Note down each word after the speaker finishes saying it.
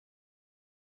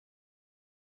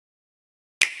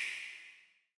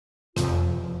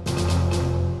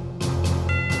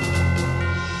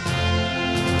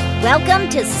Welcome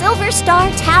to Silver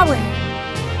Star Tower.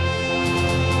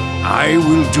 I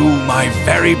will do my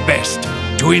very best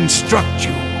to instruct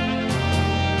you.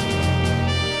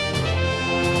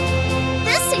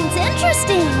 This seems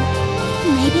interesting.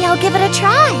 Maybe I'll give it a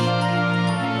try.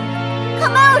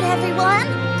 Come out, everyone!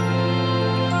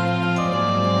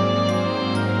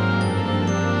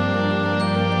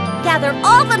 Gather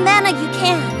all the mana you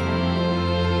can.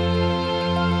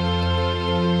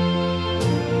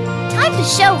 Time to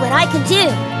show what I can do.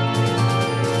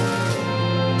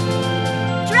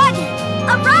 Dragon,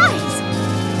 arise!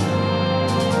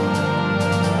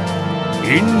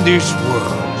 In this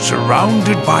world,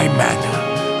 surrounded by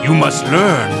mana, you must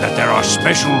learn that there are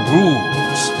special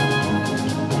rules.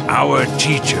 Our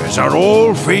teachers are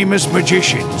all famous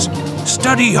magicians.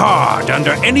 Study hard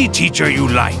under any teacher you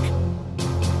like.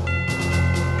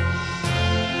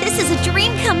 This is a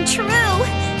dream come true.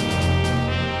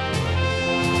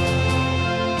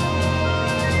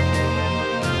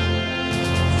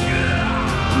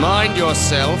 Mind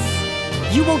yourself.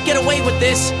 You won't get away with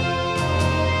this.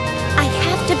 I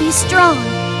have to be strong.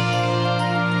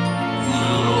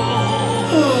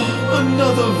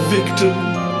 Another victim.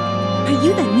 Are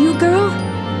you that new girl?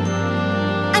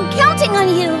 I'm counting on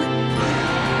you.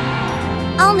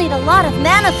 I'll need a lot of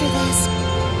mana for this.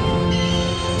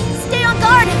 Stay on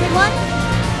guard, everyone.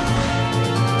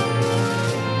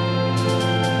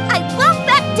 I won't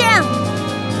back down.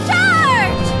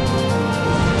 Charge!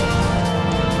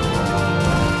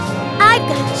 I've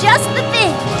got just the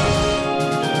thing.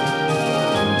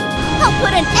 I'll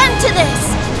put an end to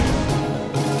this.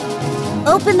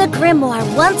 Open the Grimoire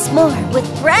once more with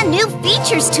brand new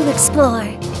features to explore.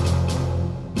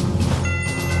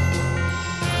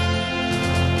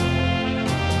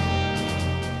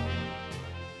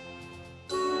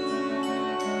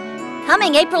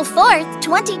 Coming April 4th,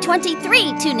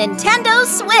 2023 to Nintendo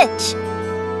Switch.